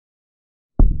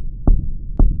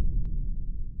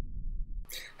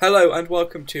Hello and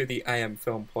welcome to the AM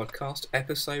Film Podcast,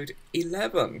 episode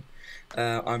 11.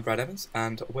 I'm Brad Evans,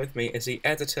 and with me is the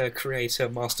editor, creator,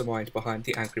 mastermind behind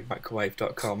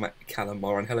theangrymicrowave.com, Callum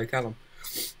Moorin. Hello, Callum.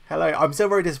 Hello, I'm still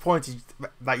very disappointed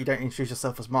that you don't introduce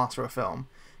yourself as master of film.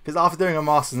 Because after doing a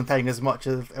master's and paying as much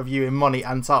of you in money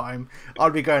and time,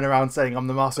 I'd be going around saying I'm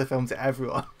the master of film to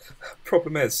everyone.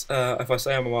 Problem is, if I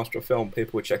say I'm a master of film,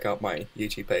 people would check out my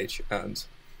YouTube page, and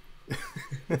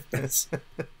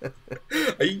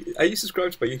are you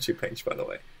subscribed to my YouTube page, by the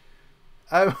way?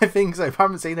 I think so. I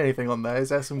haven't seen anything on there. Is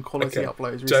there some quality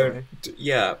uploads recently?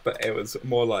 Yeah, but it was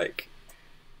more like...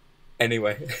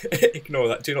 Anyway, ignore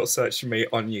that. Do not search for me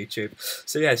on YouTube.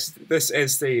 So yes, this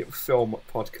is the film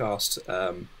podcast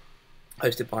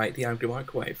hosted by The Angry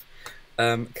Microwave.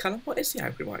 Callum, what is The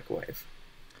Angry Microwave?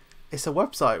 It's a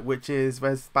website which is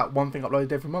there's about one thing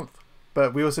uploaded every month.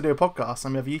 But we also do a podcast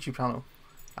and we have a YouTube channel.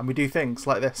 And we do things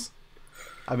like this.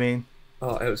 I mean...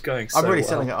 Oh, it was going so I'm really well.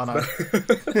 selling it, aren't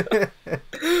I?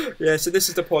 Yeah, so this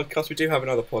is the podcast. We do have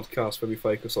another podcast where we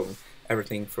focus on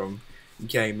everything from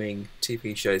gaming,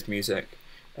 TV shows, music,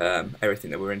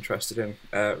 everything that we're interested in.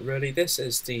 Really, this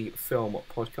is the film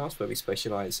podcast where we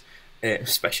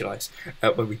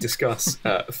where we discuss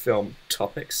film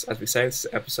topics. As we say, this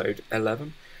is episode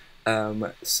 11.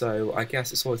 So I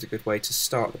guess it's always a good way to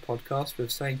start the podcast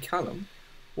with saying, Callum,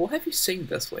 what have you seen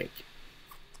this week?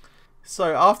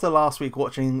 So after last week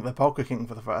watching The Polka King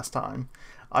for the first time,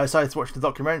 I decided to watch the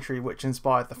documentary which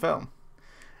inspired the film.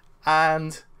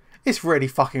 And it's really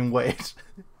fucking weird.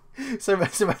 So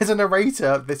there's a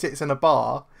narrator that sits in a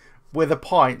bar with a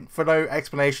pint for no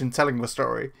explanation telling the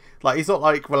story. Like, he's not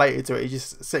like related to it, he's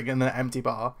just sitting in an empty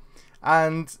bar.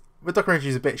 And the documentary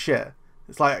is a bit shit.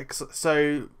 It's like,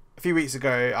 so a few weeks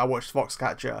ago I watched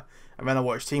Foxcatcher and then I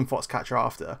watched Team Foxcatcher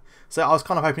after. So I was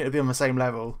kind of hoping it would be on the same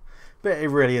level. But it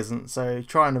really isn't, so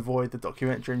try and avoid the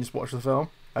documentary and just watch the film.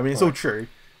 I mean, it's all true.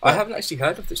 I haven't actually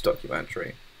heard of this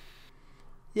documentary.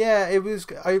 Yeah, it was...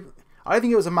 I don't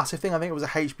think it was a massive thing. I think it was a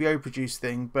HBO produced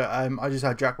thing, but I just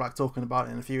heard Jack Black talking about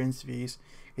it in a few interviews.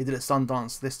 He did it at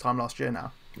Sundance this time last year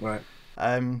now. Right.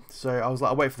 So I was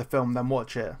like, I'll wait for the film, then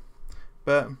watch it.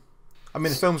 But, I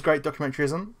mean, the film's great, documentary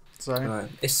isn't. So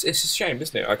It's a shame,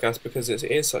 isn't it, I guess, because it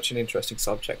is such an interesting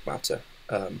subject matter.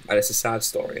 And it's a sad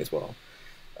story as well.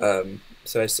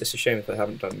 So it's a shame if they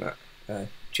haven't done that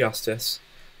justice.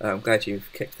 I'm glad you've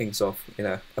kicked things off in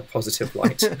a positive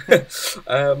light.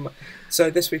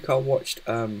 So this week I watched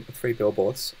Three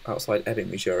Billboards outside Ebbing,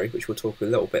 Missouri, which we'll talk a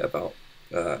little bit about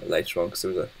later on, because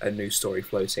there was a news story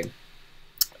floating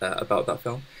about that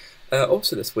film.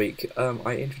 Also this week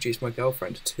I introduced my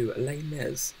girlfriend to Les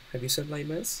Mis. Have you seen Les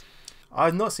Mis?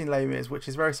 I've not seen Les Mis, which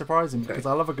is very surprising because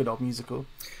I love a good old musical.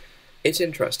 It's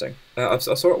interesting. I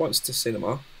saw it once to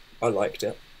cinema. I liked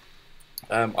it.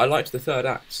 I liked the third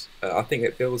act. I think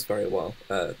it builds very well,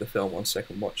 the film, on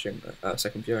second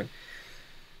viewing.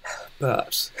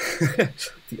 But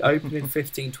the opening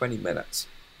 15-20 minutes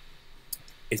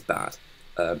is bad.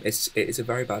 It's a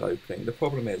very bad opening. The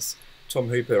problem is, Tom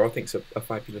Hooper, I think, is a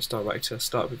fabulous director,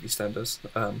 started with EastEnders,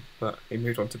 but he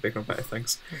moved on to bigger and better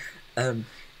things.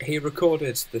 He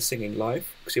recorded the singing live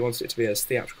because he wanted it to be as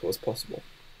theatrical as possible.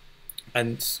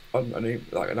 And on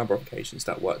a number of occasions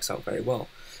that works out very well.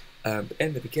 But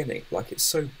in the beginning, it's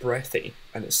so breathy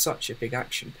and it's such a big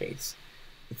action piece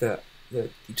that you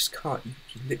just can't,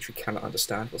 you literally cannot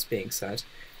understand what's being said.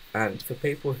 And for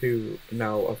people who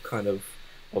now have kind of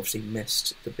obviously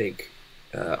missed the big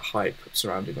hype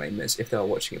surrounding Les Mis, if they were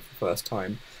watching it for the first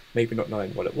time, maybe not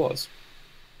knowing what it was,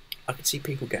 I could see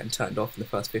people getting turned off in the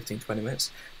first 15-20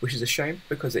 minutes, which is a shame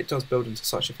because it does build into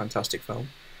such a fantastic film.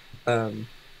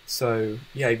 So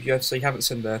yeah, you haven't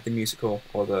seen the musical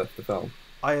or the film?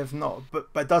 I have not,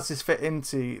 but does this fit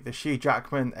into the Hugh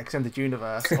Jackman extended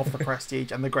universe of The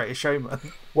Prestige and The Greatest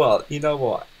Showman? Well, you know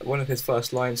what? One of his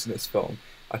first lines in this film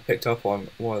I picked up on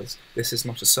was, "This is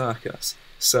not a circus."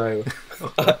 So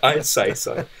I'd say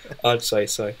so.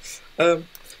 But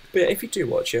yeah, if you do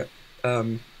watch it,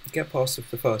 get past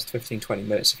the first 15-20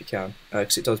 minutes if you can,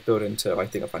 because it does build into, I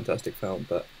think, a fantastic film,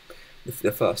 but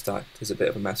the first act is a bit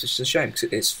of a mess, which is a shame because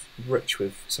it's rich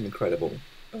with some incredible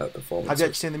performances. Have you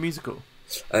actually seen the musical?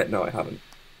 No, I haven't.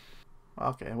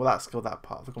 Okay, well that's got that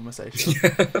part of the conversation.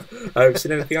 Have you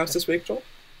seen anything else this week, Joel?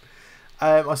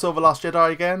 I saw The Last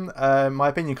Jedi again. My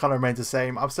opinion kind of remains the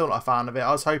same. I'm still not a fan of it.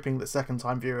 I was hoping that second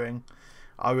time viewing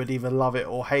I would either love it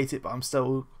or hate it, but I'm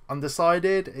still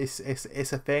undecided. It's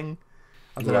a thing.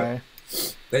 I don't know.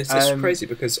 It's crazy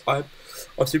because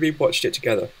we watched it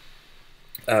together.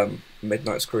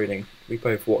 Midnight screening. We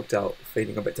both walked out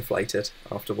feeling a bit deflated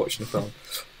after watching the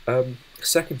film.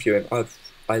 Second viewing,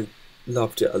 I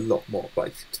loved it a lot more,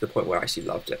 like to the point where I actually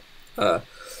loved it.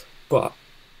 But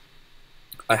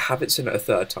I haven't seen it a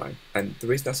third time, and the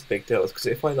reason that's a big deal is because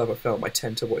if I love a film, I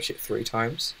tend to watch it 3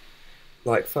 times.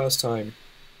 Like first time,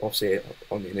 obviously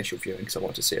on the initial viewing because I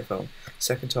want to see a film.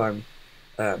 Second time,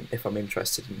 if I'm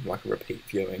interested in like a repeat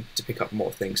viewing to pick up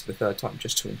more things. The third time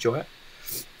just to enjoy it.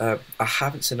 I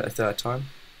haven't seen it a third time.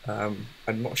 I'm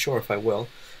not sure if I will.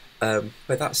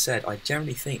 But that said, I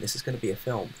generally think this is going to be a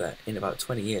film that in about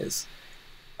 20 years,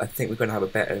 I think we're going to have a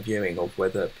better viewing of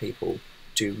whether people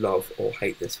do love or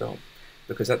hate this film.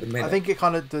 Because at the minute, I think it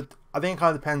kind of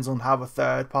depends on how the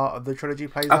third part of the trilogy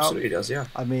plays out. Absolutely does, yeah.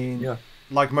 I mean, yeah.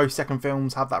 Like most second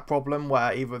films have that problem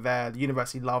where either they're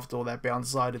universally loved or they're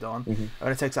undecided on, and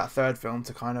it takes that third film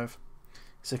to kind of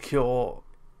secure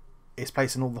its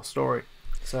place in all the story.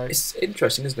 So it's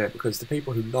interesting, isn't it? Because the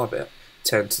people who love it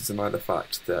tend to deny the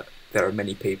fact that there are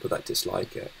many people that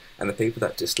dislike it, and the people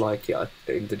that dislike it are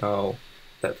in denial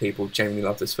that people genuinely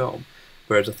love this film.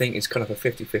 Whereas I think it's kind of a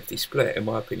 50-50 split, in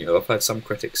my opinion. I've heard some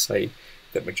critics say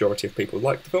that majority of people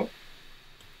like the film.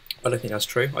 I don't think that's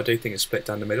true. I do think it's split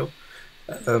down the middle.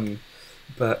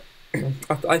 But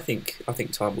I think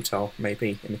time will tell.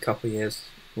 Maybe in a couple of years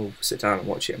we'll sit down and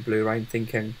watch it in Blu-ray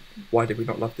thinking, why did we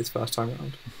not love this first time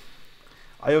around?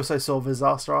 I also saw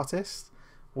Disaster Artist,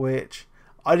 which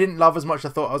I didn't love as much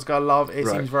as I thought I was going to love. It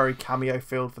seems very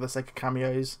cameo-filled for the sake of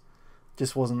cameos.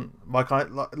 Just wasn't my kind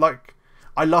of, like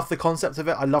I loved the concept of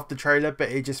it. I loved the trailer,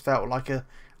 but it just felt like a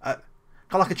kind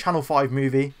of like a Channel 5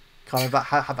 movie. Kind of that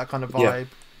had that kind of vibe. Yeah.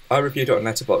 I reviewed it on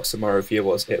Letterboxd, and my review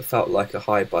was it felt like a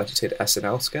high-budgeted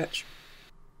SNL sketch.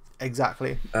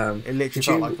 Exactly. It literally did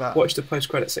felt you like that. Watch the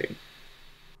post-credit scene?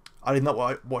 I did not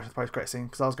watch the post-credit scene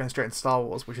because I was going straight into Star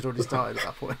Wars, which had already started at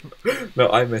that point. No,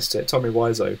 I missed it. Tommy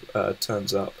Wiseau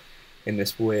turns up in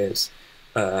this weird,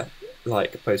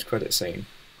 like post-credit scene,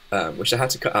 which I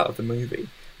had to cut out of the movie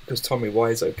because Tommy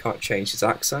Wiseau can't change his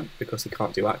accent because he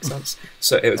can't do accents.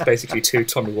 So it was basically 2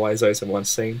 Tommy Wiseaus in one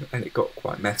scene, and it got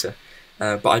quite meta.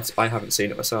 But I haven't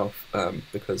seen it myself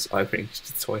because I ran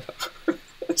to the toilet.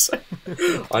 So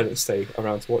I didn't stay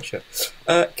around to watch it.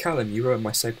 Callum, you ruined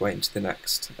my segue into the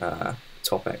next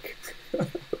topic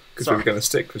because we were going to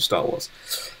stick with Star Wars.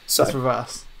 So, let's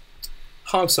reverse.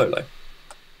 Han Solo.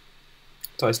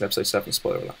 Tyson episode 7,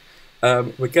 spoiler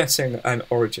alert. We're getting an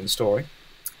origin story,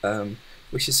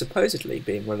 which is supposedly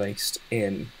being released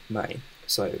in May.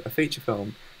 So a feature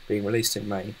film being released in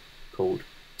May called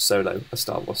Solo, A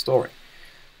Star Wars Story.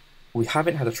 We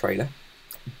haven't had a trailer.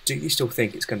 Do you still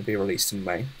think it's going to be released in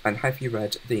May? And have you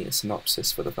read the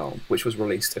synopsis for the film, which was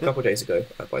released a couple of days ago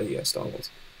by the Star Wars?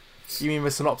 You mean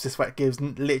the synopsis that gives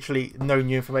literally no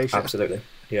new information? Absolutely,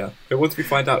 yeah. But once we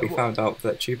found out,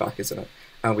 that Chewbacca's in it,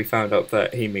 and we found out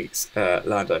that he meets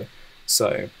Lando.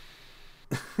 So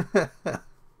I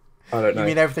don't know. You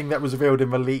mean everything that was revealed in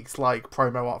the leaks, like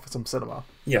promo art for some cinema?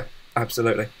 Yeah,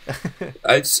 absolutely.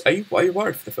 Are you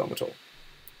worried for the film at all?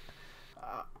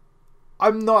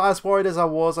 I'm not as worried as I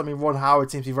was. I mean, Ron Howard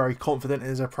seems to be very confident in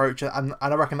his approach, and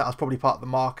I reckon that was probably part of the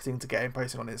marketing to get him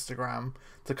posting on Instagram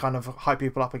to kind of hype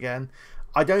people up again.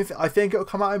 I think it'll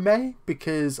come out in May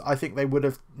because I think they would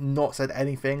have not said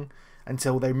anything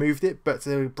until they moved it. But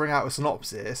to bring out a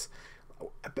synopsis,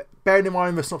 bearing in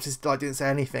mind the synopsis didn't say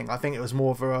anything, I think it was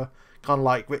more of a kind of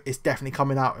like it's definitely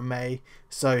coming out in May.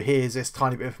 So here's this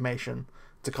tiny bit of information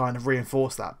to kind of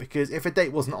reinforce that, because if a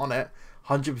date wasn't on it,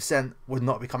 100% would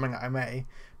not be coming out in May.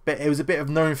 But it was a bit of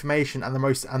no information, and the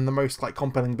most like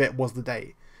compelling bit was the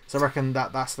date. So I reckon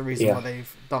that's the reason why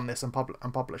they've done this and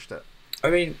published it. I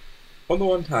mean, on the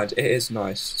one hand, it is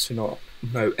nice to not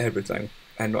know everything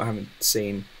and not having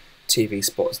seen TV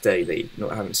spots daily,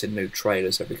 not having seen new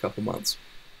trailers every couple of months.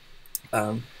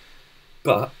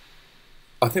 But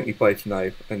I think we both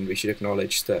know, and we should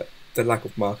acknowledge, that the lack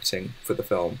of marketing for the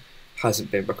film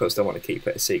hasn't been because they want to keep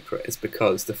it a secret. It's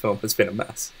because the film has been a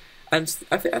mess. And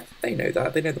I think they know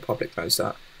that. They know the public knows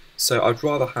that. So I'd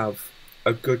rather have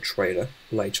a good trailer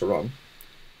later on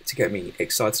to get me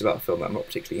excited about a film that I'm not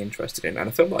particularly interested in, and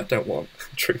a film that I don't want,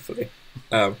 truthfully,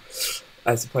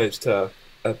 as opposed to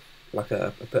a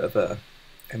bit of a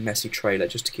messy trailer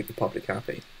just to keep the public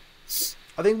happy.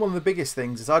 I think one of the biggest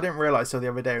things is I didn't realise till the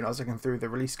other day when I was looking through the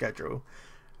release schedule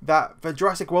that the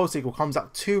Jurassic World sequel comes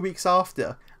out 2 weeks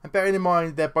after. And bearing in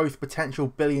mind they're both potential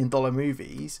billion-dollar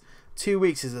movies, 2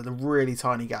 weeks is a really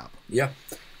tiny gap. Yeah,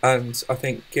 and I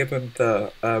think given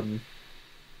the,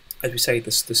 as we say,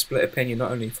 the split opinion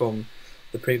not only from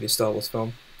the previous Star Wars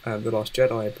film, The Last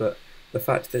Jedi, but the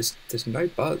fact there's no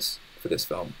buzz for this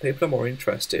film. People are more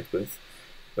interested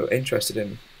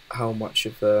in how much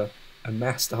of the a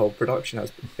mess the whole production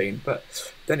has been.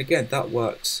 But then again, that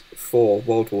worked for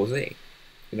World War Z.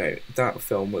 You know, that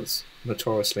film was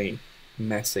notoriously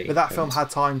messy. But that film had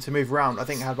time to move around. I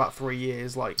think it had about 3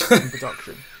 years, like, in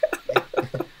production.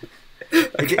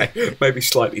 Okay, maybe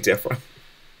slightly different.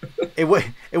 It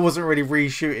wasn't really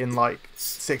reshooting like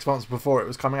 6 months before it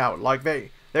was coming out. Like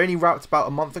they only wrapped about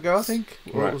a month ago, I think.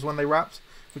 Right. Was when they wrapped,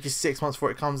 which is 6 months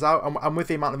before it comes out. And with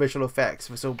the amount of visual effects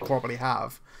we still probably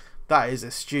have, that is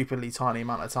a stupidly tiny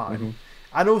amount of time. Mm-hmm.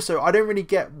 And also, I don't really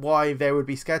get why they would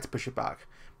be scared to push it back,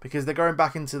 because they're going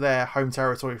back into their home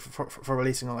territory for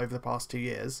releasing them over the past 2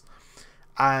 years,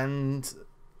 and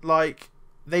like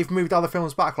they've moved other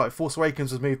films back. Like Force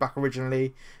Awakens was moved back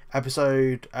originally.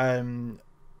 Episode 9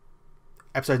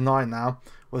 now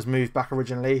was moved back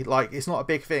originally. Like, it's not a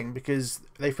big thing because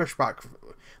they've pushed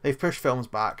films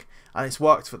back and it's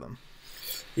worked for them.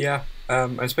 Yeah,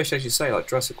 and especially as you say, like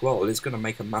Jurassic World is going to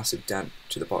make a massive dent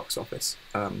to the box office.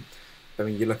 I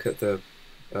mean, you look at the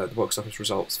box office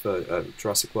results for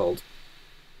Jurassic World,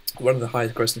 one of the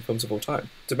highest grossing films of all time.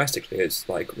 Domestically, it's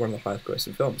like one of the highest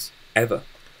grossing films ever.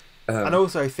 And I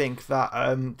also think that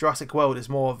Jurassic World is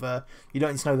more of a, you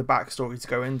don't need to know the backstory to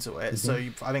go into it.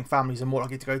 Mm-hmm. So I think families are more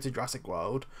likely to go to Jurassic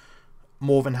World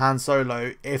more than Han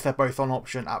Solo if they're both on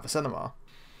option at the cinema.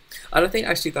 And I think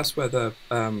actually that's where the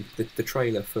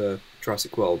trailer for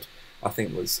Jurassic World, I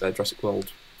think was Jurassic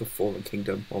World: The Fallen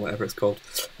Kingdom or whatever it's called.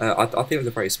 I think it was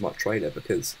a very smart trailer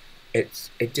because it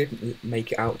didn't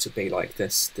make it out to be like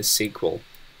this sequel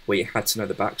where you had to know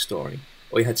the backstory.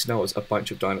 All you had to know was a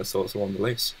bunch of dinosaurs were on the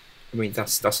loose. I mean,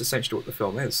 that's essentially what the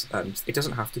film is, and it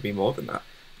doesn't have to be more than that.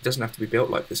 It doesn't have to be built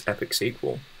like this epic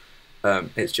sequel.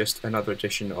 It's just another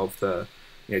edition of the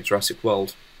Jurassic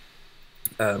World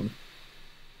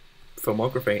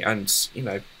filmography, and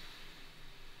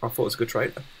I thought it was a good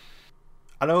trailer.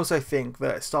 And I also think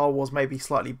that Star Wars may be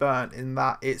slightly burnt in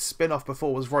that its spin-off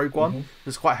before was Rogue One. It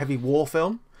was quite a heavy war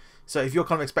film. So if you're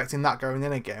kind of expecting that going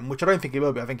in again, which I don't think it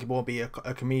will be, I think it will be a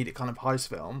comedic kind of heist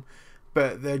film,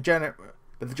 but the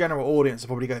general audience are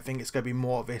probably going to think it's going to be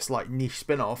more of this like niche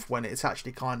spin-off when it's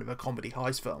actually kind of a comedy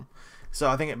heist film. So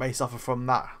I think it may suffer from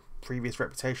that previous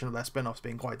reputation of their spin-offs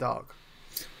being quite dark.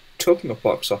 Talking of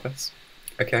box office,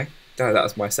 okay, that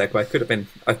was my segue. Could have been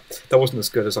that wasn't as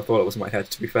good as I thought it was in my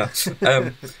head, to be fair.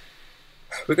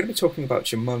 We're going to be talking about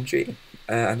Jumanji,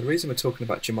 and the reason we're talking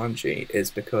about Jumanji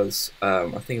is because I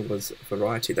think it was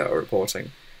Variety that are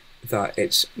reporting that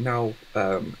it's now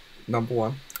number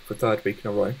one for third week in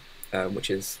a row. Which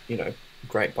is,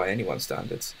 great by anyone's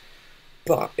standards.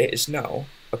 But it is now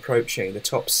approaching the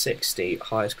top 60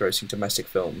 highest grossing domestic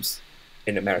films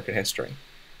in American history.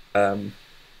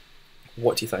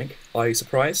 What do you think? Are you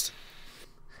surprised?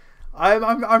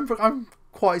 I'm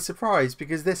quite surprised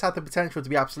because this had the potential to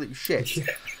be absolute shit.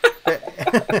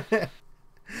 Yeah.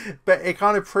 But it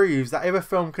kind of proves that if a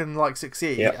film can like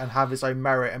succeed and have its own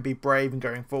merit and be brave and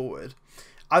going forward.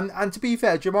 And to be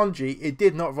fair, Jumanji, it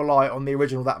did not rely on the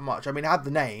original that much. I mean, it had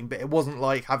the name, but it wasn't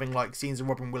like having like scenes of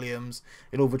Robin Williams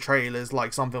in all the trailers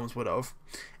like some films would have.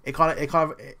 It kind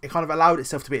of allowed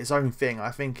itself to be its own thing.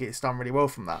 I think it's done really well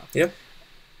from that. Yeah.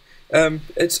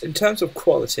 It's in terms of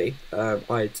quality,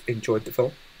 I enjoyed the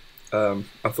film. I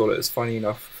thought it was funny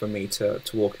enough for me to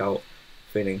walk out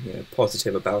feeling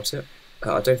positive about it.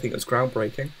 I don't think it was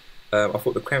groundbreaking. I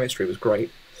thought the chemistry was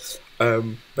great,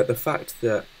 but the fact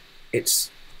that it's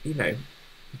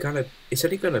it's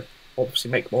only gonna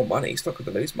obviously make more money. It's not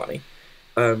going to lose money.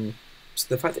 So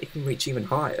the fact that it can reach even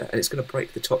higher and it's going to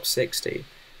break the top 60,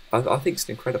 I think it's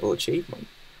an incredible achievement.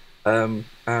 And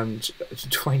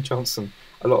Dwayne Johnson,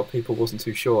 a lot of people wasn't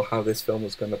too sure how this film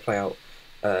was going to play out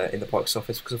in the box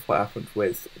office because of what happened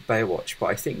with Baywatch. But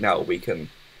I think now we can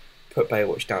put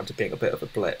Baywatch down to being a bit of a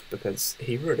blip because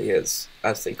he really is,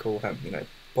 as they call him,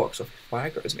 box office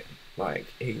Viagra, isn't he? Like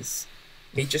he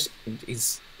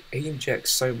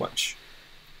injects so much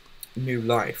new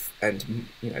life and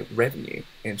revenue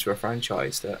into a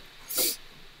franchise that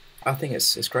I think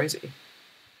it's crazy.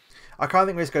 I kind of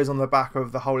think this goes on the back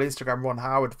of the whole Instagram Ron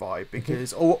Howard vibe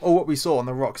because all what we saw on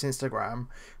The Rock's Instagram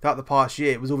throughout the past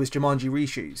year was all this Jumanji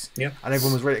reshoots. Yeah. And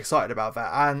everyone was really excited about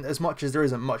that. And as much as there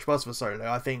isn't much buzz for Solo,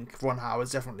 I think Ron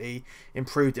Howard's definitely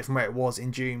improved it from where it was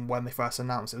in June when they first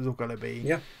announced it was all going to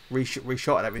be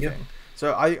reshot and everything. Yeah.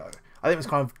 So I think it's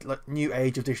kind of like new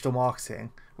age of digital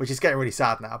marketing, which is getting really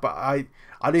sad now. But I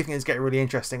do think it's getting really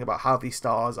interesting about how these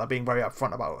stars are being very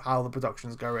upfront about how the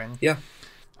production's going. Yeah.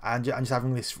 And just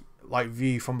having this like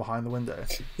view from behind the window.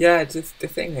 Yeah, the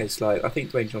thing is, like, I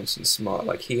think Dwayne Johnson's smart.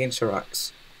 Like, he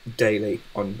interacts daily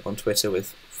on Twitter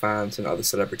with fans and other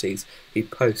celebrities. He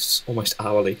posts almost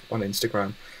hourly on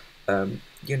Instagram.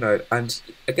 you know, and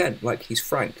again, like he's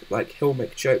frank. Like he'll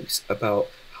make jokes about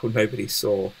how nobody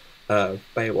saw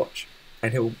Baywatch,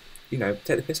 and he'll, you know,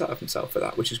 take the piss out of himself for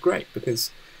that, which is great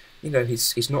because, you know,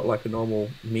 he's not like a normal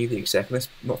movie exec. And let's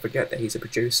not forget that he's a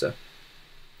producer.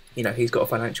 You know, he's got a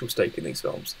financial stake in these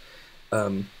films,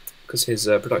 because his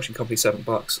production company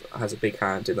 $7 has a big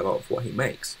hand in a lot of what he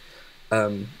makes.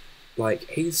 Like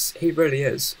he really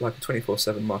is like a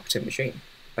 24/7 marketing machine,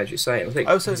 as you say. And I think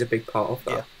he's a big part of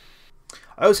that. Yeah.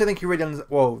 I also think he really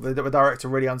the director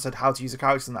really understood how to use the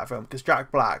characters in that film, because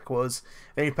Jack Black was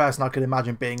the only person I could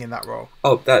imagine being in that role.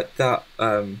 Oh, that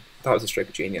was a stroke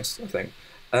of genius, I think.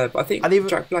 But I think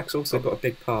Jack Black's also got a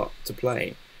big part to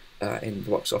play in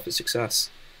the box office success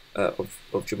of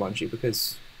Jumanji,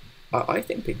 because I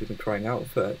think people have been crying out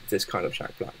for this kind of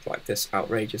Jack Black, like this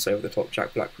outrageous, over-the-top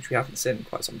Jack Black, which we haven't seen in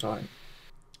quite some time.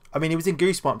 I mean, he was in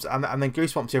Goosebumps, and then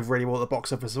Goosebumps did really well at the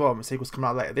box office as well, and the sequel's coming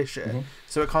out later this year. Mm-hmm.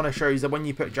 So it kind of shows that when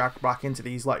you put Jack Black into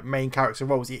these like main character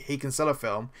roles, he can sell a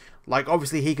film. Like,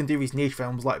 obviously, he can do these niche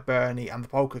films like Bernie and The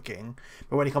Polka King,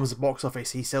 but when he comes to box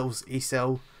office, he still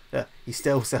sells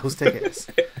tickets.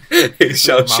 He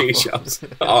sells she shells.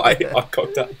 I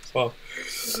cocked that as well.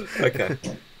 Okay.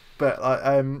 But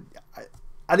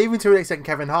and even to an extent,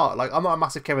 Kevin Hart. Like, I'm not a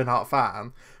massive Kevin Hart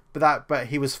fan, but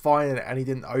he was fine in it, and he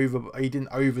didn't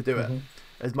overdo it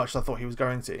as much as I thought he was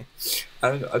going to.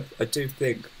 And I do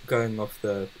think, going off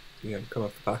the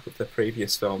back of the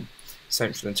previous film,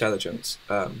 Central Intelligence,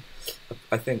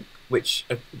 I think, which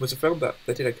was a film that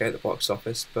they did okay at the box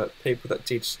office, but people that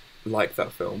did like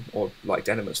that film or liked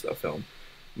elements of that film,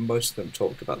 most of them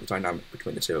talked about the dynamic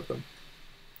between the two of them.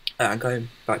 And going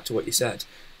back to what you said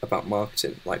about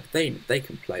marketing, like they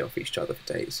can play off each other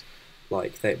for days,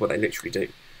 like they literally do.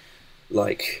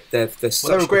 Like they're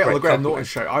they were great on the Graham Norton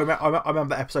show. I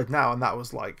remember that episode now, and that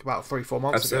was like about 3-4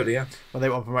 months ago. Yeah. When they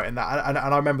were promoting that, and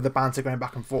I remember the banter going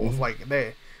back and forth.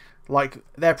 Like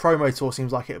their promo tour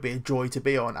seems like it would be a joy to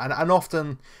be on, and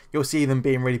often you'll see them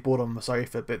being really bored on the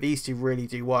sofa, but these two really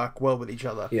do work well with each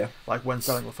other. Yeah. Like when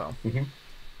selling the film. Mm-hmm.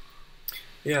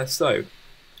 Yeah. So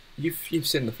you've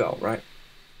seen the film, right?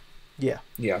 Yeah.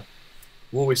 Yeah.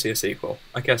 Will we see a sequel?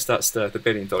 I guess that's the $1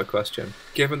 billion question.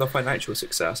 Given the financial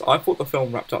success, I thought the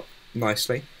film wrapped up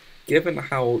nicely. Given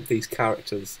how these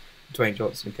characters, Dwayne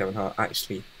Johnson and Kevin Hart,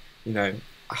 actually, you know,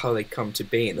 how they come to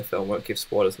be in the film, won't give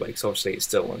spoilers away, because obviously it's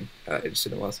still on in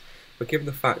cinemas. But given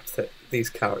the fact that these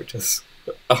characters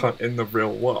aren't in the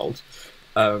real world,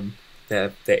 they're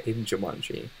in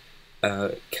Jumanji,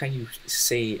 can you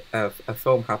see a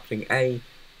film happening?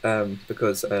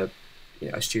 Because a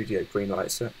studio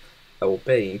greenlights it, or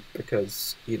B,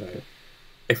 because, you know,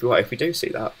 if we do see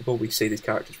that, will we see these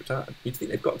characters return? You'd think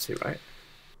they've got to, right?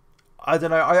 I don't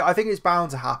know. I think it's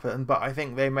bound to happen, but I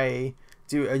think they may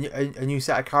do a new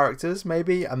set of characters,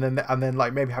 maybe, and then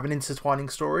like maybe have an intertwining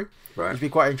story, right? Which would be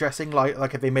quite interesting.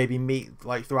 Like if they maybe meet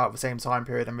like throughout the same time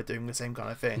period and we're doing the same kind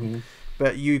of thing. Mm-hmm.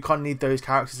 But you kind of need those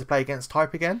characters to play against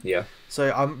type again. Yeah.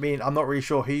 So I mean, I'm not really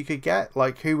sure who you could get.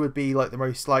 Like who would be like the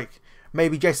most, like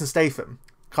maybe Jason Statham.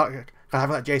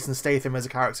 Having like Jason Statham as a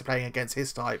character playing against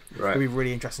his type would be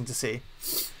really interesting to see.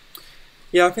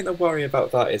 Yeah, I think the worry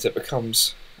about that is it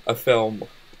becomes a film,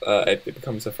 it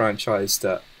becomes a franchise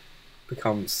that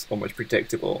becomes almost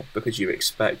predictable because you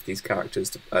expect these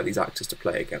characters these actors to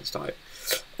play against type.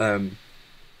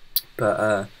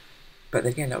 But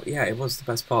again, yeah, it was the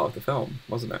best part of the film,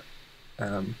 wasn't it?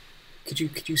 Could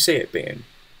you see it being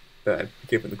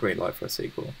given the green light for a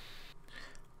sequel?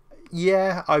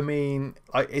 Yeah, I mean,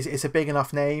 like it's a big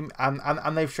enough name,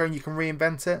 and they've shown you can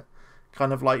reinvent it.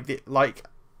 Kind of like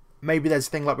maybe there's a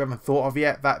thing like we haven't thought of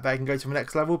yet that they can go to the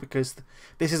next level, because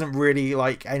this isn't really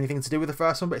like anything to do with the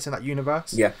first one, but it's in that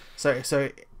universe. Yeah. So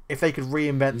if they could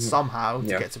reinvent somehow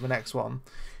to get to the next one,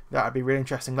 that would be really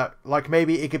interesting. Like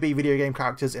maybe it could be video game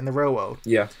characters in the real world.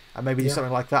 Yeah. And maybe do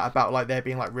something like that about like there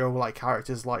being like real like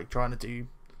characters like trying to do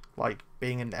like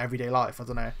being in everyday life. I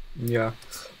don't know. Yeah,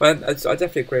 well, I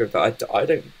definitely agree with that. I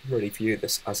don't really view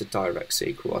this as a direct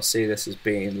sequel. I see this as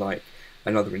being like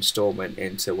another installment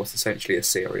into what's essentially a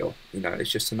serial. You know,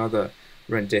 it's just another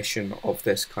rendition of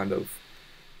this kind of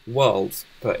world,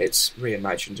 but it's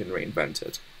reimagined and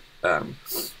reinvented. I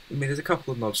mean, there's a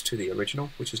couple of nods to the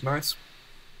original, which is nice.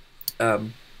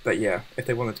 But yeah, if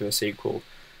they want to do a sequel,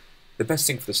 the best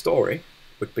thing for the story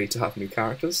would be to have new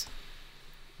characters.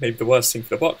 Maybe the worst thing for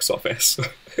the box office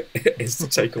is to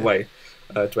take away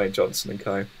Dwayne Johnson and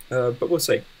co. But we'll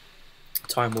see.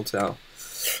 Time will tell.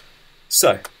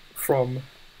 So, from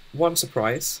one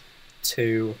surprise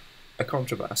to a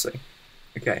controversy.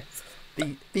 Okay.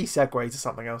 The segue to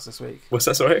something else this week. What's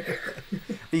that, sorry?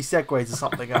 The segue to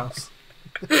something else.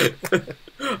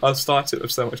 I've started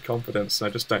with so much confidence, and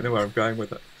I just don't know where I'm going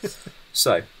with it.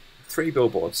 So, Three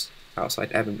Billboards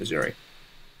Outside Ebbing, Missouri.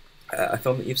 A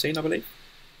film that you've seen, I believe?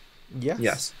 Yes.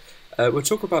 Yes. We'll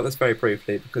talk about this very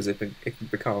briefly because it can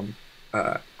become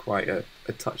quite a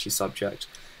touchy subject.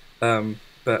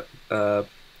 But a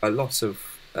lot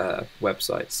of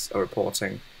websites are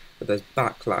reporting that there's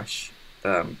backlash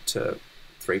to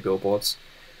Three Billboards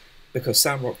because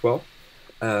Sam Rockwell,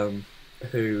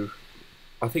 who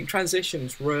I think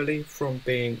transitions really from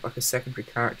being like a secondary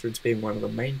character into being one of the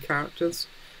main characters.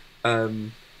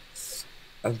 And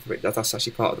that's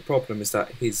actually part of the problem, is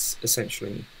that he's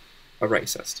essentially a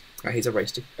racist. He's a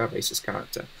racist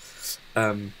character.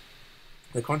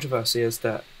 The controversy is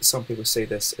that some people see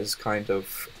this as kind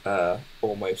of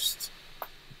almost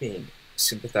being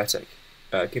sympathetic,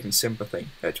 giving sympathy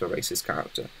to a racist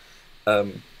character.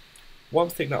 One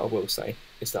thing that I will say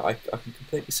is that I can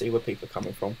completely see where people are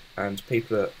coming from, and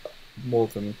people are more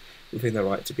than within their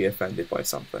right to be offended by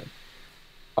something.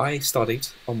 I studied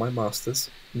on my masters,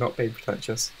 not being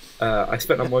pretentious. I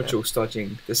spent a module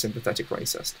studying the sympathetic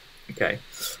racist. Okay,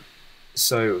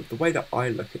 so the way that I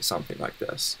look at something like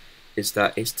this is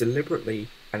that it's deliberately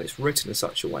and it's written in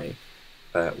such a way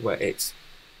where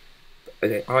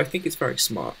I think it's very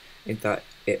smart in that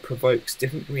it provokes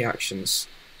different reactions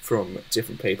from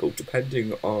different people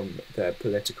depending on their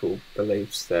political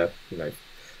beliefs, their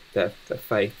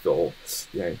faith, or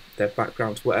their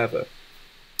backgrounds, whatever.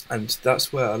 And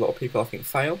that's where a lot of people, I think,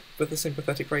 fail with the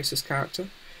sympathetic racist character.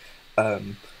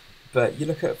 But you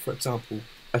look at, for example,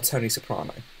 a Tony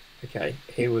Soprano. Okay,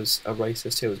 he was a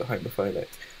racist, he was a homophobic,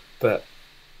 but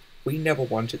we never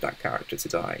wanted that character to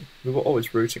die. We were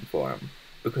always rooting for him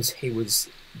because he was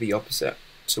the opposite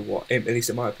to what, at least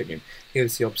in my opinion, he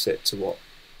was the opposite to what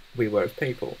we were as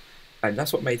people. And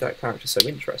that's what made that character so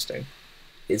interesting.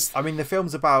 I mean, the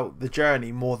film's about the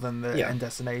journey more than the end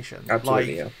destination.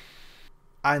 Absolutely, yeah.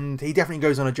 And he definitely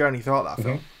goes on a journey throughout that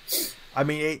film. I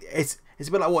mean, it's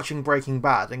a bit like watching Breaking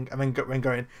Bad and then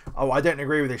going, oh, I don't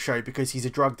agree with this show because he's a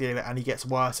drug dealer and he gets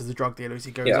worse as a drug dealer as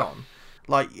he goes on.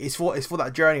 Like, it's for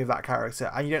that journey of that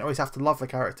character, and you don't always have to love the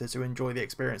character to enjoy the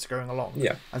experience going along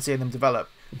and seeing them develop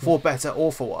for better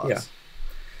or for worse.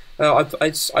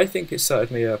 I think it's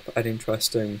certainly an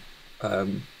interesting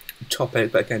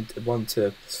topic, but again, one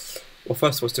to... Well,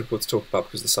 first of all, it's difficult to talk about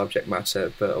because of the subject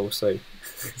matter, but also,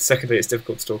 secondly, it's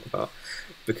difficult to talk about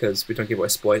because we don't give away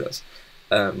spoilers.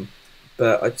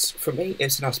 But for me,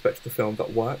 it's an aspect of the film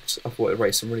that worked. I thought it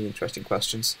raised some really interesting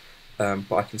questions,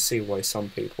 but I can see why some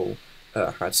people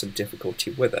had some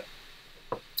difficulty with it.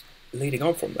 Leading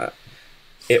on from that,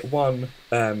 it won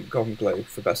Golden Globe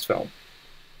for Best Film.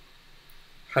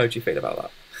 How did you feel about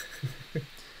that?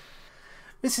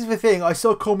 This is the thing, I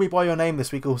saw Call Me By Your Name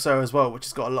this week also as well, which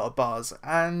has got a lot of buzz,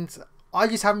 and I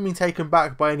just haven't been taken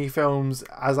back by any films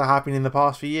as I have been in the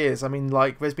past few years. I mean,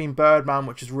 like, there's been Birdman,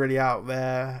 which is really out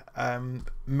there,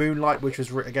 Moonlight, which was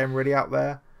again really out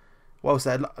there, what else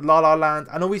there, La La Land,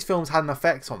 and all these films had an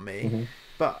effect on me,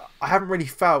 but I haven't really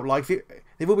felt like,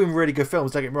 they've all been really good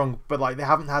films, don't get me wrong, but like they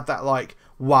haven't had that like,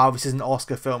 wow, this is an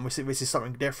Oscar film, this is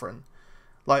something different.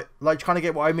 Like you kind of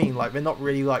get what I mean. Like, they're not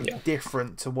really like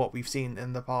different to what we've seen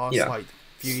in the past like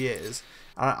few years.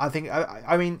 And I think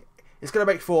I mean it's going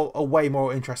to make for a way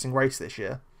more interesting race this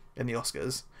year in the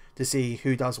Oscars to see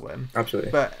who does win.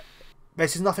 Absolutely. But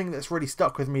there's just nothing that's really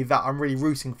stuck with me that I'm really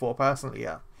rooting for personally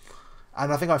yet.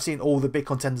 And I think I've seen all the big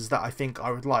contenders that I think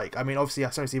I would like. I mean, obviously I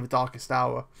certainly see The Darkest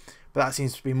Hour, but that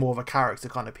seems to be more of a character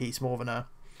kind of piece, more than a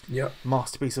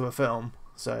masterpiece of a film.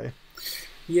 So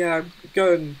yeah,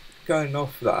 going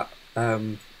off that,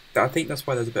 I think that's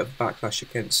why there's a bit of a backlash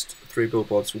against Three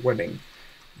Billboards winning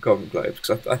Golden Globes,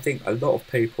 because I think a lot of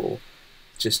people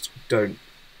just don't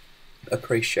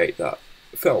appreciate that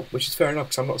film, which is fair enough,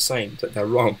 because I'm not saying that they're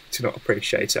wrong to not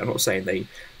appreciate it. I'm not saying they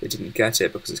didn't get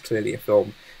it, because it's clearly a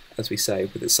film, as we say,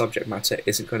 with its subject matter,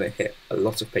 isn't going to hit a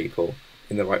lot of people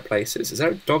in the right places. Is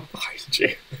there a dog behind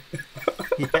you?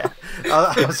 Yeah,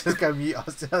 I was just going to mute. I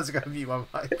was just going to mute my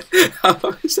mic. How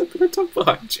long has there been a dog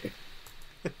behind you?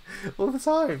 All the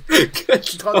time. Good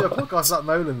You can't do a podcast without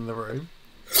Nolan in the room.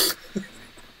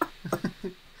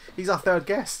 He's our third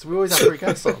guest. We always have 3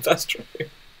 guests on. That's true.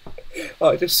 Oh,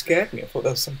 it just scared me. I thought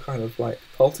there was some kind of like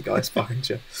poltergeist behind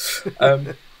you.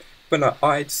 But no,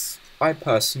 I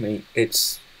personally, I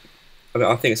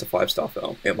think it's a 5-star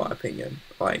film in my opinion.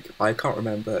 Like, I can't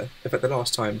remember, in fact, the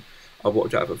last time I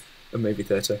walked out of a movie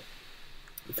theatre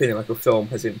feeling like a film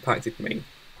has impacted me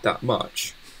that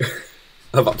much.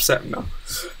 I'm upset now.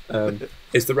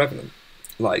 Is The Revenant.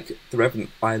 Like, The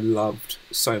Revenant I loved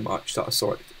so much that I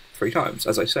saw it 3 times,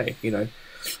 as I say,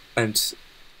 and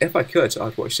if I could,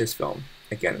 I'd watch this film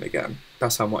again and again.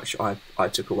 That's how much I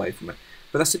took away from it.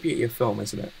 But that's the beauty of film,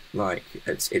 isn't it? Like,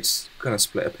 it's kind of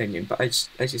split opinion. But as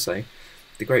you say,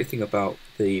 the great thing about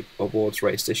the awards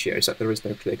race this year is that there is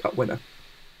no clear-cut winner,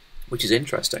 which is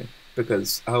interesting,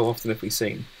 because how often have we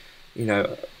seen,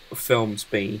 films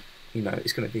be,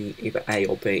 it's going to be either A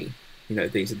or B.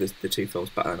 These are the two films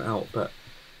battling out. But,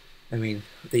 I mean,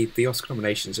 the Oscar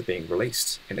nominations are being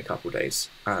released in a couple of days,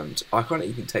 and I can't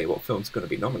even tell you what films are going to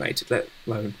be nominated, let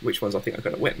alone which ones I think are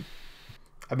going to win.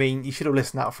 I mean, you should have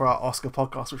listened out for our Oscar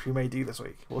podcast, which we may do this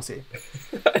week. We'll see.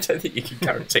 I don't think you can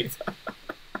guarantee that.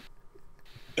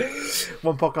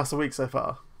 One podcast a week so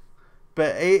far.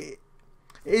 But it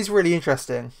is really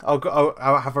interesting.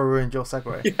 I'll have a ruined your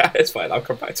segue. Yeah, it's fine. I'll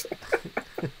come back to it.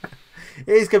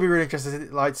 It is going to be really interesting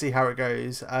to see how it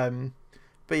goes.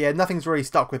 But yeah, nothing's really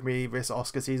stuck with me this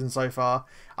Oscar season so far.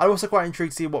 I'm also quite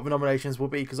intrigued to see what the nominations will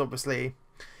be, because obviously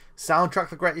soundtrack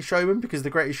The Greatest Showman, because The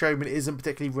Greatest Showman isn't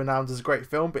particularly renowned as a great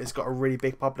film, but it's got a really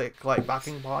big public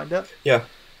backing behind it. Yeah,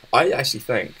 I actually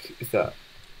think that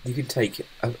you can take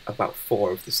about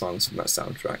 4 of the songs from that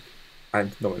soundtrack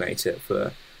and nominate it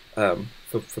for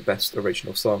best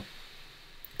original song.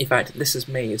 In fact, This Is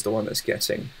Me is the one that's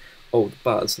getting all the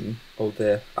buzz and all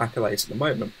the accolades at the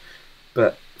moment.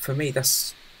 But for me,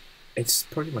 it's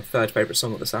probably my 3rd favourite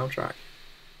song on the soundtrack.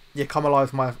 Yeah, Come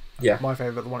Alive, my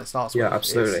favourite, the one it starts with. Yeah,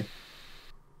 absolutely.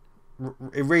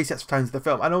 It really sets the tone of the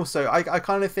film. And also, I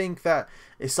kind of think that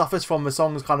it suffers from the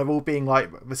songs kind of all being like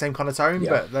the same kind of tone,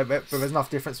 but there's enough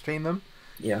difference between them.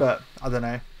 Yeah. But I don't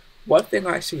know. One thing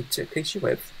I actually took issue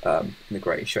with in The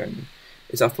Greatest Showman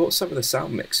is I thought some of the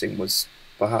sound mixing was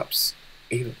perhaps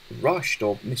either rushed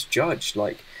or misjudged.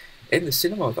 Like, in the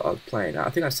cinema that I was playing at, I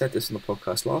think I said this on the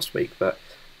podcast last week, but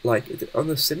like on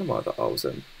the cinema that I was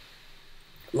in,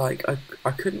 like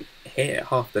I couldn't hear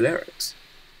half the lyrics.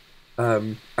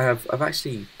 I've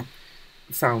actually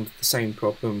found the same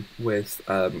problem with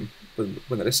when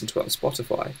I listen to it on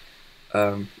Spotify,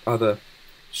 other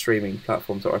streaming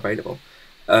platforms that are available.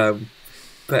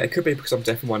 But it could be because I'm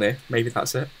deaf in one ear. Maybe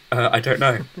that's it. I don't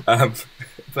know.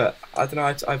 But I don't know.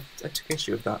 I took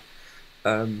issue with that.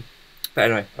 But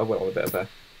anyway, I went on a bit of a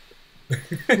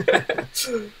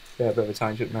bit of a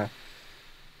tangent there.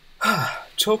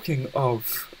 Talking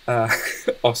of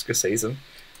Oscar season,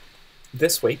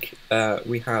 this week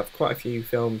we have quite a few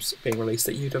films being released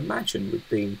that you'd imagine would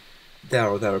be there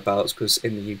or thereabouts, because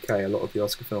in the UK a lot of the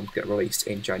Oscar films get released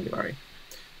in January.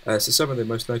 So some of the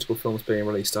most notable films being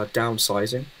released are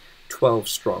Downsizing, 12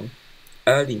 Strong,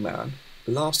 Early Man,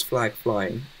 Last Flag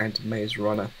Flying, and Maze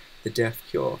Runner, The Death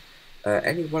Cure.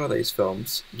 Any one of these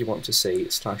films you want to see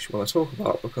 / want to talk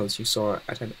about because you saw it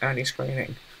at an early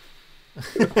screening?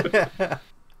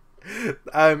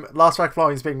 Last Flag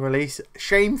Flying is being released.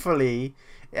 Shamefully,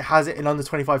 it has it in under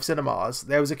 25 cinemas.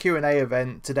 There was a Q&A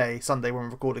event today, Sunday, when we're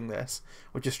recording this,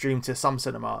 which is streamed to some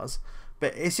cinemas.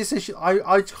 But it's just,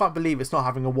 I just can't believe it's not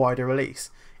having a wider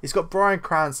release. It's got Bryan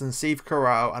Cranston, Steve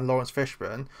Carell, and Lawrence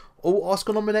Fishburne, all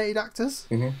Oscar-nominated actors,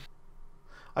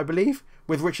 I believe,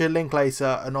 with Richard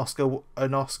Linklater, an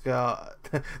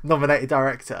Oscar-nominated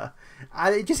director.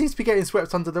 And it just seems to be getting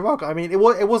swept under the rug. I mean, it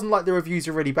wasn't like the reviews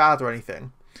are really bad or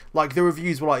anything. Like, the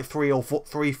reviews were like 3, 4,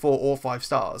 or 5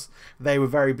 stars. They were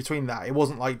very between that. It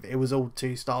wasn't like it was all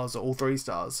 2 stars or all 3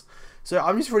 stars. So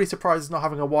I'm just really surprised it's not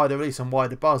having a wider release and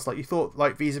wider buzz. Like, you thought,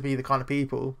 like, these would be the kind of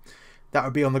people that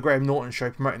would be on the Graham Norton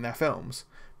show promoting their films.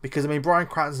 Because, I mean, Bryan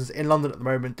Cranston's in London at the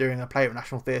moment doing a play at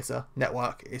National Theatre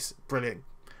Network. It's brilliant.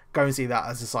 Go and see that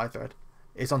as a side thread.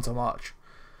 It's on till March.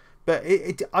 But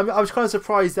I was kind of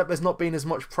surprised that there's not been as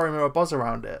much promo or buzz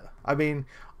around it. I mean,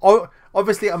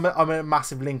 obviously I'm a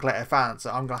massive Linklater fan, so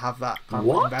I'm going to have that kind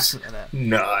of investment in it.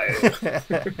 No.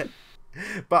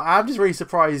 But I'm just really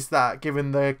surprised that,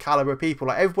 given the caliber of people,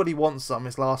 like, everybody wants some.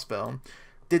 His last film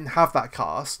didn't have that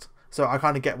cast, so I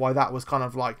kind of get why that was kind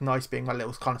of like nice, being a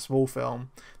little kind of small film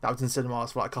that was in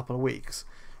cinemas for like a couple of weeks.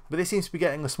 But this seems to be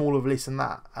getting a smaller release than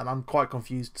that, and I'm quite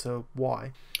confused to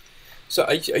why. So,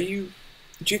 do you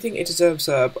think it deserves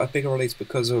a bigger release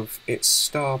because of its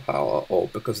star power, or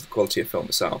because of the quality of film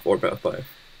itself, or a bit of both?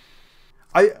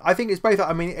 I think it's both.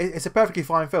 I mean, it's a perfectly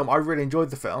fine film. I really enjoyed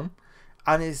the film.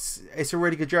 And it's a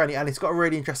really good journey, and it's got a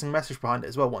really interesting message behind it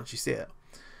as well once you see it.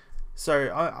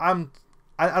 So and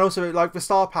also, like, the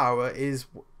star power is,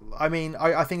 I mean,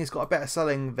 I think it's got a better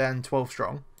selling than 12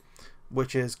 Strong,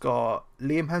 which has got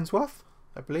Liam Hemsworth,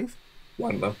 I believe.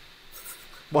 One of them.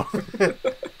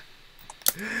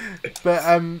 But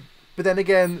then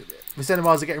again, the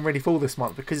cinemas are getting really full this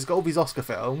month because it's got all these Oscar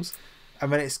films,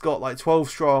 and then it's got like 12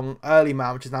 Strong, Early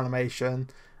Man, which is an animation,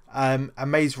 and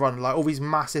Maze Runner, like all these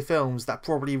massive films that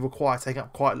probably require taking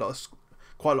up quite a lot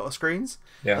of screens.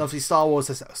 Yeah. And obviously Star Wars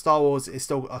is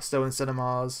still in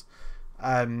cinemas.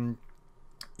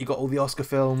 You got all the Oscar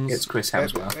films. It's Chris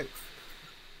Hemsworth.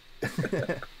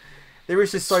 There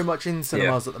is just so much in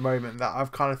cinemas at the moment that I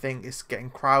kind of think it's getting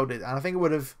crowded, and I think it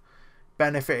would have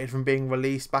benefited from being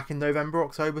released back in November,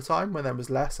 October time when there was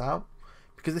less out,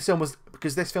 because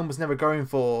this film was never going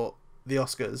for the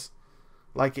Oscars.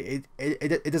 Like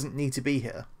it doesn't need to be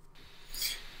here.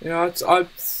 Yeah,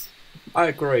 I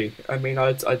agree. I mean,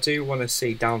 I do want to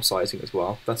see Downsizing as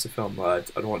well. That's a film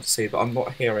that I'd want to see, but I'm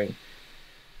not hearing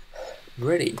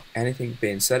really anything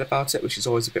being said about it, which is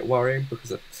always a bit worrying,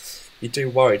 because you do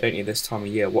worry, don't you, this time of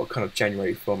year, what kind of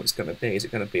January film it's going to be. Is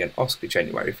it going to be an Oscar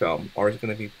January film, or is it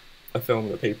going to be a film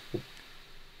that a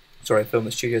film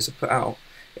the studios have put out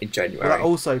in January? Well, that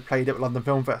also played at London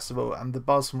Film Festival, and the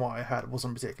buzz from what I heard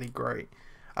wasn't particularly great.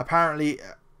 Apparently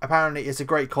it's a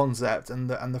great concept, and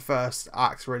the first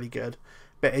act's really good,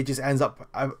 but it just ends up.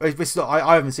 I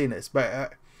haven't seen this,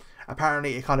 but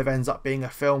apparently it kind of ends up being a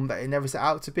film that it never set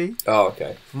out to be. Oh,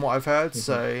 okay. From what I've heard,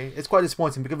 so it's quite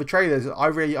disappointing, because the trailers,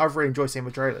 I've really enjoyed seeing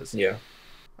the trailers. Yeah.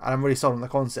 And I'm really sold on the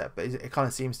concept, but it kind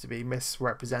of seems to be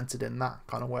misrepresented in that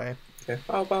kind of way. Okay.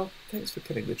 Oh, well, thanks for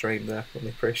killing the dream there. Really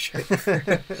appreciate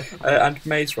it. And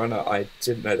Maze Runner, I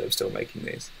didn't know they were still making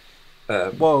these.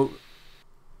 Well,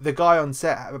 the guy on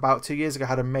set about 2 years ago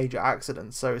had a major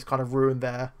accident, so it's kind of ruined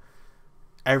their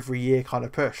every year kind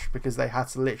of push, because they had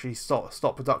to literally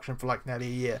stop production for like nearly a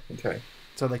year. Okay.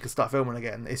 So they could start filming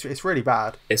again. It's really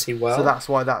bad. Is he well? So that's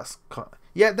why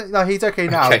no, he's okay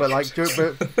now. Okay. But like,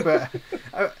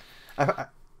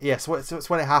 yes, so it's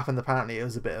when it happened. Apparently, it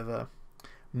was a bit of a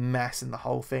mess in the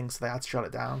whole thing, so they had to shut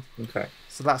it down. Okay.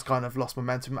 So that's kind of lost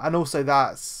momentum, and also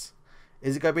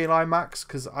is it going to be in IMAX?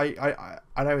 Because I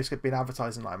know it's going to be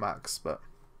advertised in IMAX, but.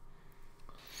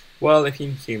 Well, if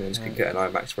humans can get an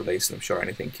IMAX release, I'm sure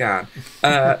anything can.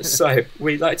 So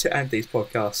we like to end these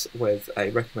podcasts with a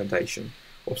recommendation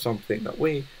or something that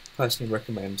we personally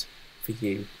recommend for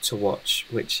you to watch,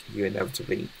 which you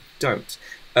inevitably don't.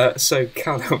 So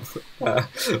Callum,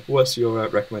 what's your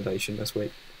recommendation this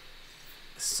week?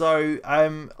 So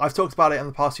I've talked about it in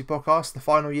the past few podcasts. The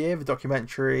Final Year, the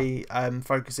documentary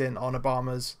focusing on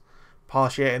Obama's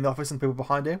past year in the office and people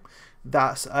behind him.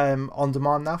 That's on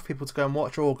demand now for people to go and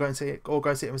watch, or go and see it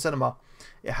in the cinema.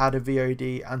 It had a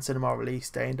VOD and cinema release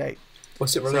day and date.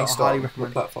 What's it released on?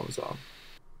 What platforms are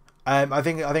on? I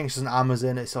think it's just on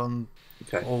Amazon. It's on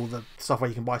all the stuff where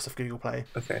you can buy stuff, Google Play.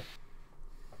 Okay.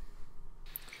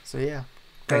 So yeah,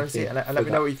 go and see it and let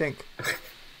me know what you think.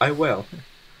 I will.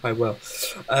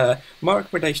 My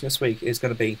recommendation this week is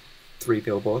going to be Three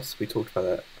Billboards. We talked about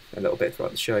it a little bit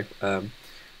throughout the show.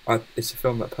 It's a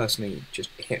film that personally just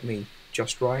hit me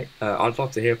just right. I'd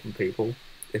love to hear from people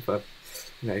to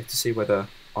see whether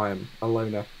I am a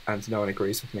loner and no one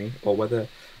agrees with me, or whether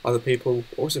other people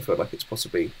also feel like it's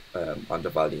possibly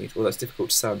undervalued. Well, it's difficult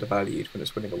to say undervalued when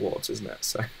it's winning awards, isn't it?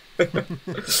 So,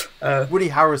 Woody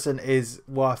Harrelson is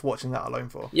worth watching that alone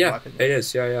for. Yeah, it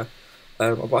is. Yeah.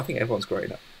 But I think everyone's great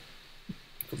in it.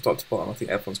 From top to bottom, I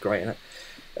think everyone's great in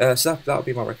it. So that'll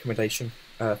be my recommendation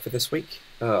for this week.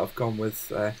 I've gone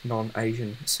with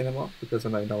non-Asian cinema, because I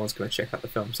know no one's going to check out the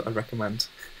films that I recommend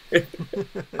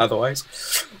otherwise.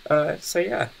 So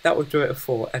yeah, that will do it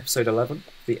for episode 11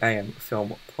 of the AM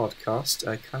Film Podcast.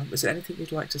 Callum, is there anything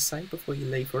you'd like to say before you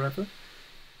leave forever?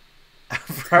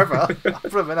 Forever? I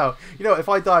don't know. You know, if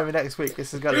I die next week,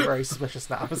 this is going to be very suspicious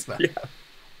now, isn't it?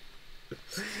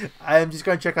 Yeah. Just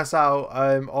go and check us out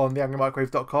on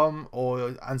theangrymicrowave.com,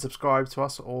 and subscribe to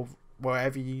us, or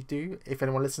wherever you do, if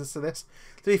anyone listens to this.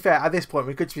 To be fair, at this point,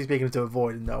 we could just be speaking into a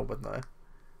void and no one would know.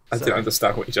 I didn't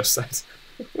understand what you just said.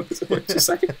 What did you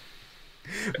say?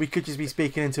 We could just be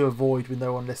speaking into a void with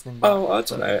no one listening back. Oh, I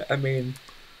don't know. I mean,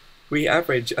 we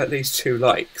average at least 2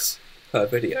 likes per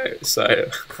video, so...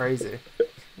 Crazy.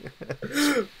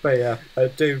 But yeah,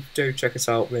 do check us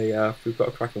out. We've got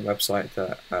a cracking website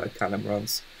that Callum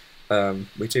runs.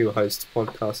 We do host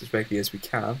podcasts as regularly as we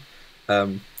can.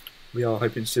 We are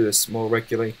hoping to do this more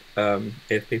regularly.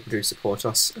 If people do support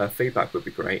us, feedback would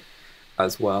be great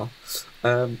as well.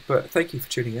 But thank you for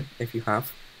tuning in, if you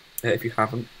have. If you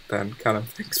haven't, then Callum,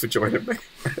 thanks for joining me.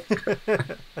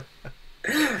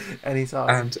 Anytime.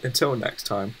 And until next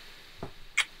time,